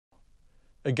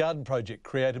A garden project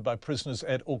created by prisoners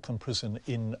at Auckland Prison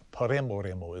in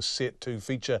Paremoremo is set to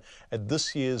feature at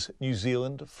this year's New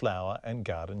Zealand Flower and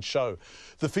Garden Show.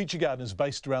 The feature garden is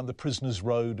based around the prisoners'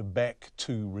 road back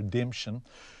to redemption.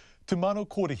 Te Mano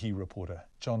Kōrehi reporter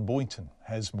John Boynton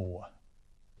has more.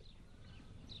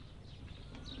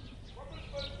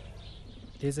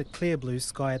 There's a clear blue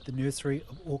sky at the nursery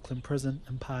of Auckland Prison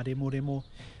in Paremoremo,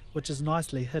 which is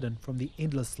nicely hidden from the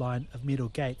endless line of metal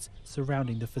gates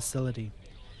surrounding the facility.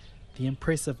 The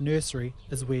impressive nursery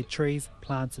is where trees,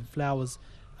 plants and flowers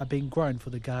are being grown for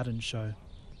the garden show.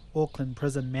 Auckland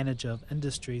Prison Manager of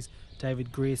Industries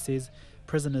David Greer says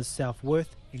prisoners'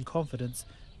 self-worth and confidence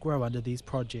grow under these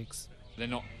projects. They're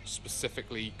not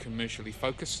specifically commercially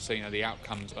focused, so the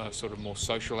outcomes are sort of more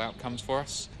social outcomes for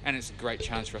us, and it's a great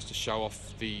chance for us to show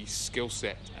off the skill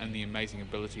set and the amazing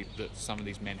ability that some of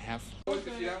these men have. If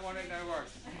you don't want it, no worries.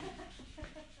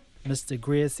 Mr.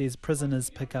 Greer says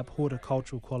prisoners pick up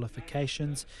horticultural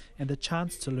qualifications and the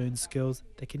chance to learn skills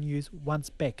they can use once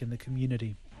back in the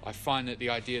community. I find that the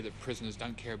idea that prisoners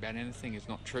don't care about anything is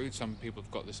not true. Some people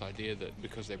have got this idea that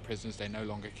because they're prisoners they no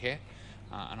longer care,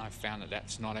 and I've found that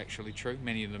that's not actually true.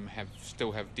 Many of them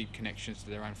still have deep connections to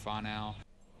their own whānau.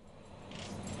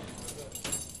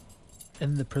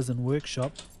 In the prison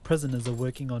workshop, prisoners are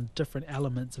working on different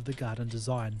elements of the garden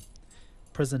design.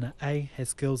 Prisoner A has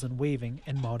skills in weaving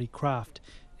and Māori craft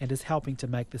and is helping to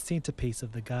make the centrepiece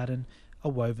of the garden a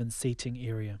woven seating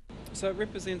area. So it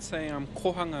represents a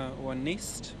kohanga or a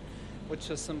nest, which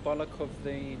is symbolic of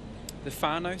the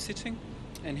whānau setting,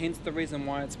 and hence the reason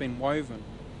why it's been woven.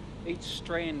 Each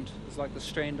strand is like the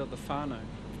strand of the whānau,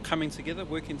 coming together,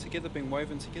 working together, being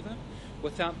woven together.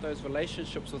 Without those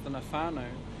relationships within a whānau,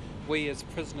 we as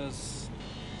prisoners,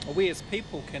 or we as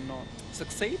people cannot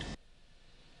succeed.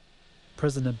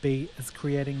 Prisoner B is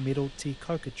creating metal tea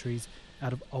coca trees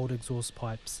out of old exhaust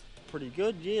pipes. Pretty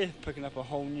good, yeah. Picking up a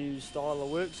whole new style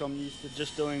of work, so I'm used to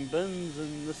just doing bins,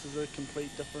 and this is a complete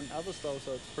different other style,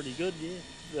 so it's pretty good, yeah.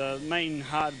 The main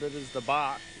hard bit is the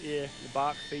bark, yeah. The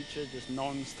bark feature, just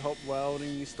non-stop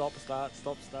welding, stop, start,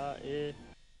 yeah.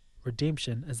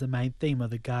 Redemption is the main theme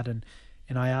of the garden,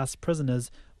 and I asked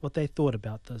prisoners what they thought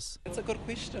about this. It's a good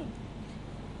question.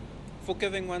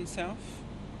 Forgiving oneself,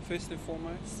 first and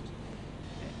foremost.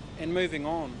 And moving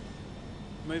on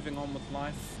with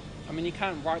life. I mean, you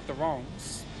can't right the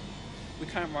wrongs. We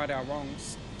can't right our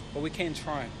wrongs, but we can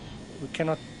try. We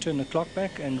cannot turn the clock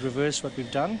back and reverse what we've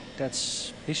done.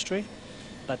 That's history.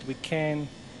 But we can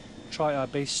try our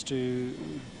best to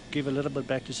give a little bit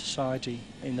back to society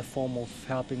in the form of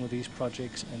helping with these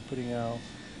projects and putting our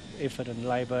effort and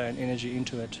labour and energy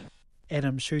into it.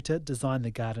 Adam Shooter designed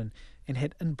the garden and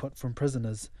had input from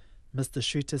prisoners. Mr.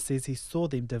 Shooter says he saw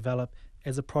them develop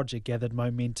as a project gathered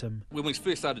momentum. When we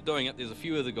first started doing it, there's a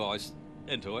few other guys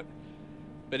into it,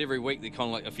 but every week they're kind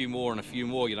of like a few more,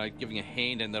 giving a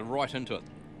hand, and they're right into it.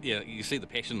 Yeah, you see the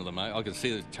passion of them, eh? I can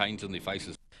see the change in their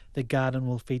faces. The garden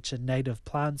will feature native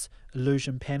plants,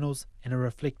 illusion panels and a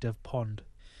reflective pond.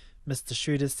 Mr.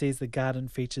 Shooter says the garden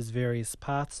features various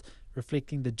paths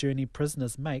reflecting the journey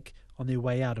prisoners make on their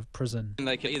way out of prison. And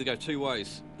they can either go two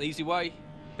ways: the easy way,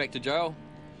 back to jail,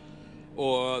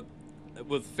 or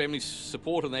with family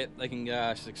support and that, they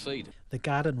can succeed. The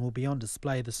garden will be on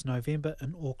display this November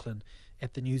in Auckland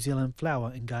at the New Zealand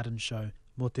Flower and Garden Show.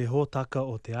 Mo te hōtaka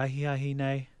o te ahiahi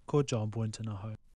nei, ko John Boynton aho.